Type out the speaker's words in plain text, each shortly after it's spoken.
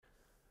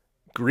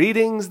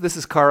Greetings, this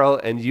is Carl,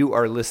 and you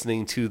are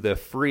listening to the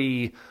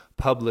free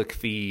public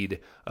feed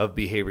of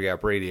Behavior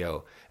Gap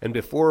Radio. And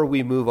before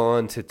we move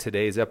on to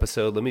today's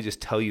episode, let me just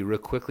tell you real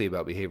quickly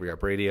about Behavior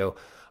Gap Radio.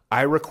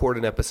 I record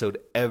an episode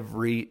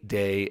every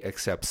day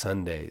except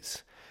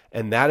Sundays,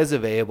 and that is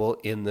available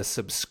in the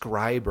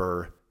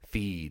subscriber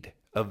feed.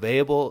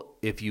 Available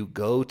if you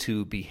go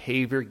to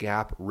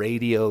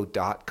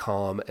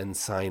behaviorgapradio.com and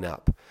sign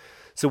up.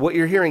 So what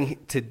you're hearing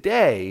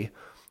today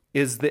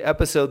is the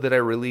episode that I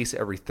release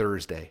every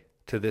Thursday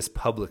to this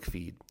public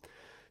feed.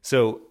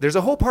 So there's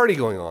a whole party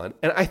going on,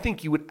 and I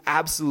think you would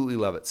absolutely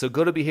love it. So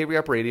go to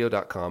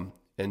behaviorgapradio.com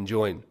and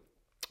join.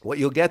 What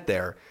you'll get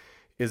there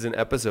is an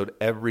episode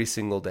every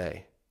single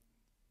day.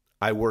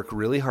 I work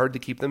really hard to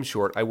keep them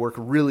short. I work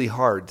really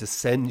hard to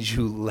send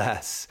you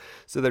less.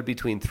 So they're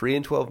between 3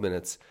 and 12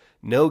 minutes,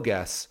 no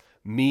guests,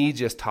 me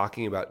just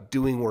talking about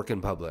doing work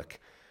in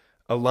public,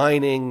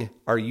 aligning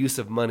our use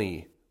of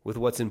money with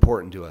what's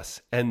important to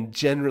us, and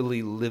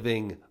generally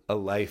living a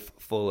life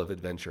full of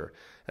adventure.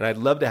 And I'd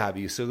love to have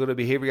you. So go to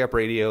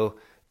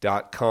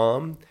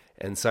behaviorgapradio.com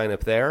and sign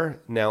up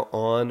there. Now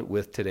on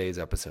with today's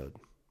episode.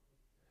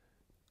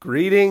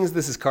 Greetings,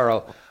 this is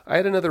Carl. I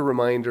had another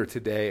reminder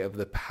today of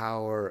the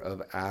power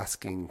of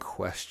asking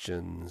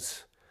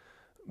questions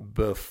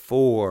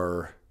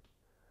before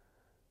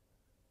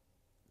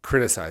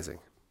criticizing,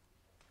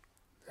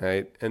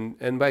 right?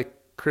 And by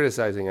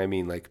criticizing, I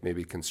mean like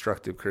maybe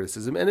constructive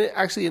criticism. And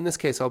actually, in this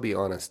case, I'll be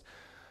honest,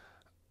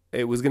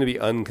 it was going to be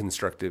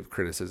unconstructive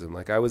criticism.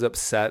 Like I was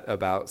upset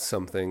about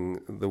something,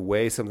 the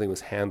way something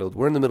was handled.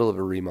 We're in the middle of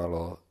a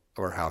remodel of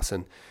our house,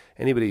 and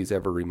anybody who's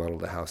ever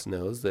remodeled a house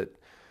knows that,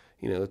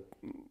 you know,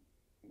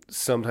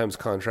 sometimes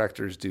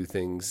contractors do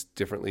things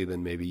differently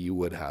than maybe you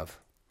would have.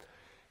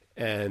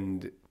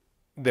 And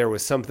there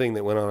was something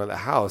that went on at the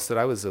house that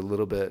I was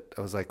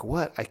like,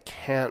 what? I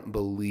can't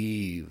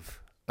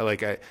believe.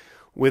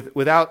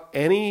 Without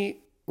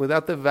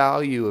the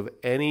value of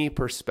any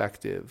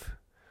perspective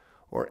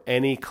or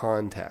any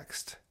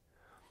context,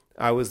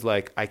 I was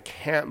like, I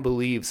can't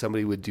believe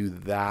somebody would do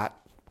that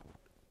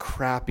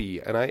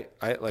crappy. And I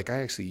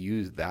actually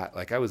used that.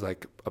 Like I was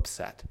like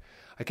upset.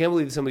 I can't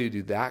believe somebody would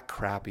do that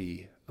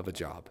crappy of a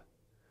job.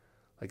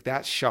 Like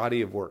that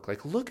shoddy of work.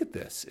 Like, look at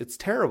this. It's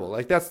terrible.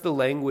 Like that's the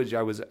language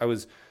I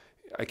can't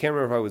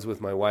remember if I was with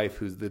my wife,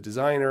 who's the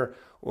designer,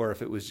 or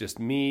if it was just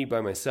me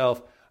by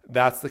myself.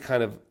 That's the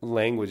kind of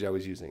language I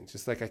was using.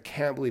 Just like, I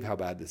can't believe how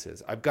bad this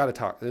is. I've got to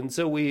talk. And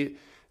so we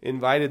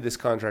invited this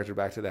contractor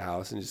back to the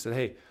house and just said,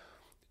 hey,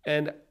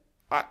 and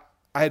I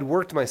had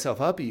worked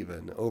myself up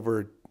even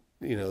over,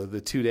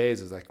 the 2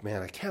 days. I was like,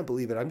 man, I can't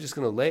believe it. I'm just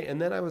going to lay.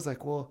 And then I was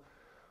like, well,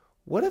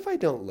 what if I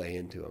don't lay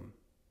into him?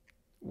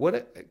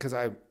 Because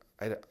I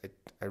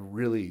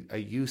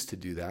used to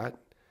do that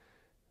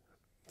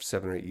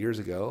 7 or 8 years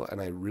ago.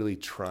 And I really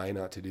try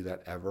not to do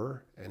that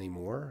ever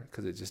anymore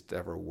because it just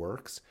never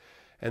works.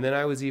 And then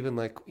I was even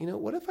like,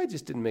 what if I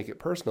just didn't make it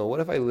personal? What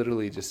if I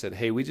literally just said,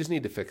 hey, we just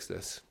need to fix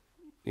this.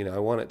 I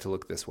want it to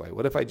look this way.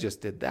 What if I just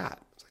did that?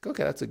 I was like,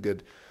 okay, that's a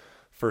good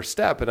first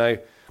step.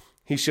 And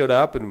he showed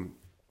up and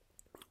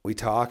we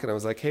talked and I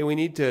was like, hey, we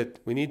need to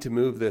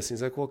move this. And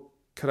he's like, well,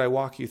 could I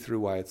walk you through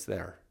why it's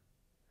there?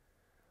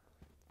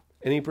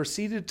 And he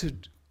proceeded to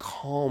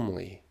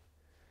calmly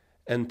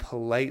and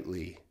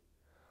politely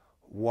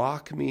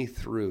walk me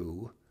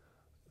through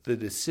the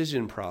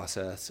decision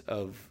process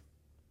of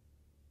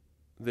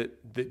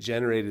that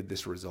generated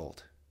this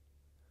result.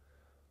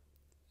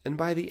 And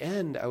by the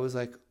end, I was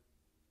like,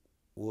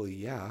 well,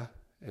 yeah,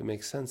 it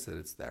makes sense that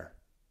it's there.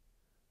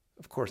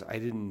 Of course, I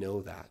didn't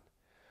know that.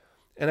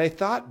 And I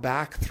thought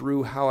back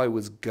through how I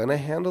was going to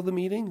handle the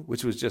meeting,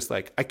 which was just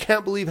like, I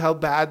can't believe how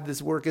bad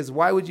this work is.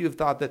 Why would you have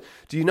thought that?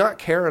 Do you not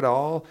care at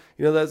all?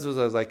 That's what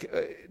I was like,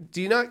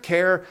 do you not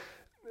care?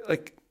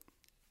 Like,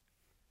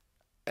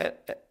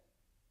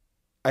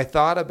 I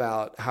thought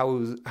about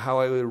how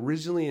I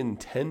originally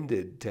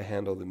intended to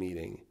handle the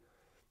meeting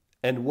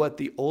and what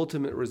the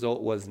ultimate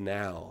result was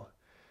now.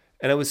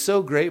 And I was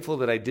so grateful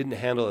that I didn't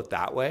handle it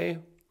that way.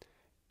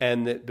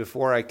 And that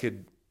before I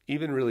could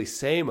even really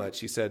say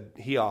much,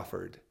 he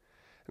offered.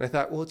 And I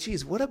thought, well,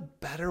 geez, what a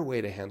better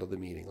way to handle the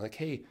meeting. Like,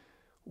 hey,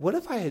 what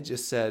if I had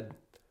just said,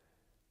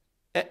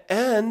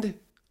 and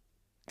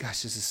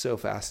gosh, this is so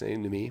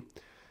fascinating to me.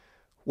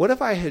 What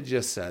if I had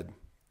just said,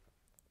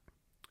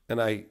 and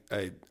I'm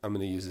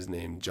going to use his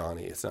name,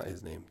 Johnny. It's not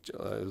his name.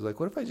 I was like,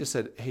 what if I just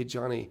said, hey,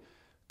 Johnny,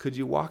 could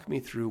you walk me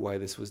through why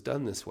this was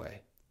done this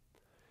way?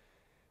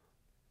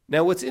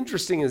 Now, what's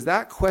interesting is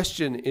that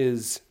question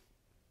is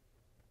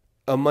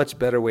a much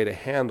better way to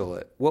handle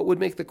it. What would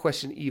make the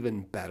question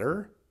even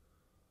better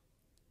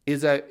is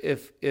that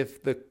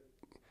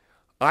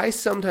I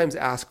sometimes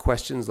ask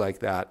questions like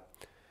that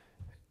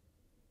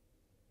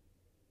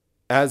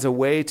as a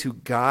way to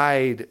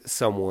guide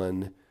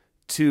someone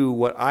to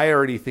what I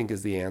already think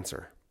is the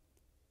answer.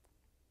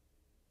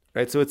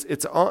 Right? So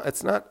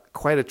it's not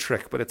quite a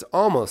trick, but it's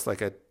almost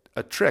like a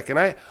trick. And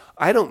I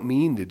don't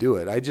mean to do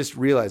it. I just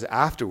realize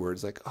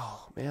afterwards, like,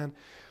 oh man,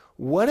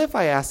 What if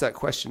I asked that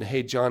question,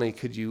 hey, Johnny,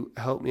 could you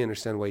help me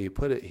understand why you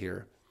put it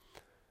here?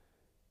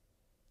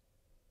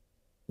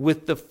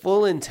 With the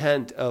full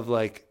intent of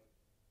like,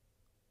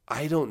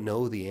 I don't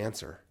know the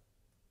answer.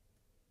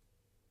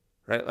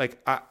 Right?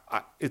 Like,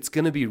 it's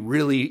going to be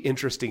really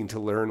interesting to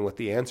learn what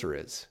the answer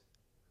is.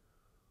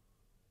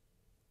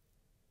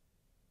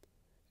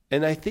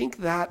 And I think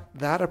that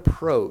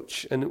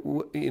approach,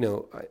 and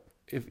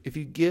if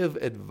you give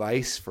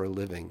advice for a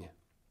living,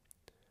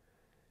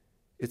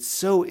 it's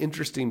so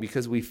interesting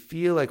because we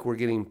feel like we're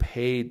getting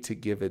paid to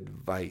give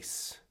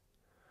advice.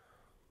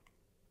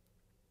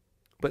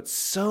 But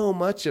so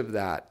much of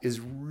that is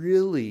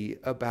really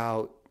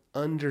about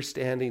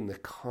understanding the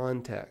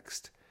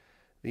context,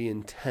 the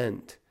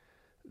intent,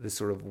 the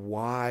sort of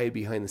why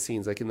behind the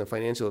scenes. Like in the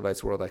financial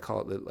advice world, I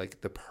call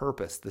it the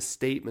purpose, the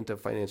statement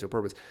of financial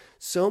purpose.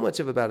 So much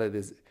about it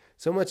is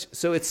so much.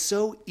 So it's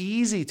so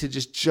easy to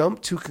just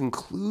jump to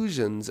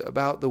conclusions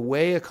about the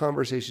way a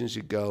conversation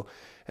should go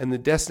and the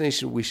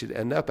destination we should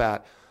end up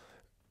at,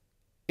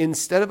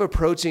 instead of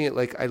approaching it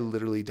like, I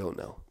literally don't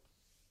know.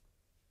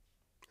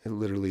 I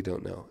literally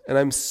don't know.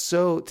 And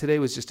today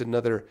was just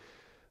another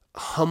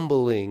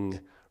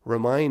humbling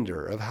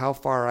reminder of how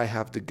far I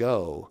have to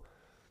go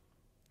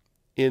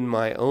in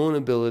my own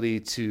ability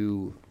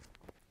to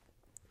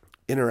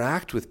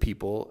interact with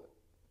people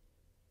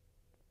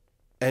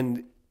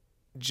and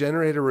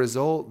generate a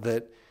result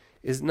that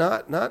is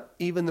not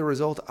even the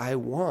result I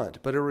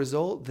want, but a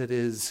result that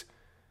is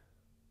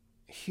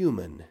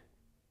human.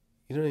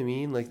 You know what I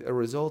mean? Like a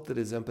result that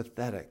is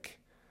empathetic,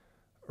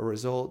 a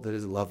result that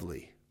is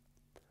lovely.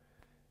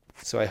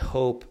 So I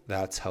hope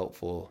that's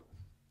helpful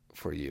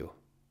for you.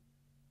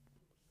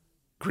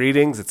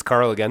 Greetings, it's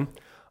Carl again.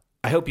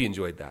 I hope you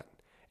enjoyed that.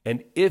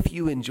 And if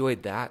you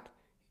enjoyed that,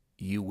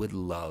 you would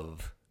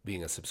love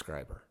being a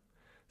subscriber.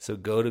 So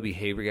go to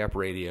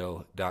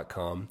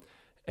behaviorgapradio.com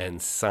and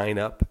sign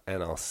up,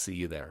 and I'll see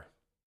you there.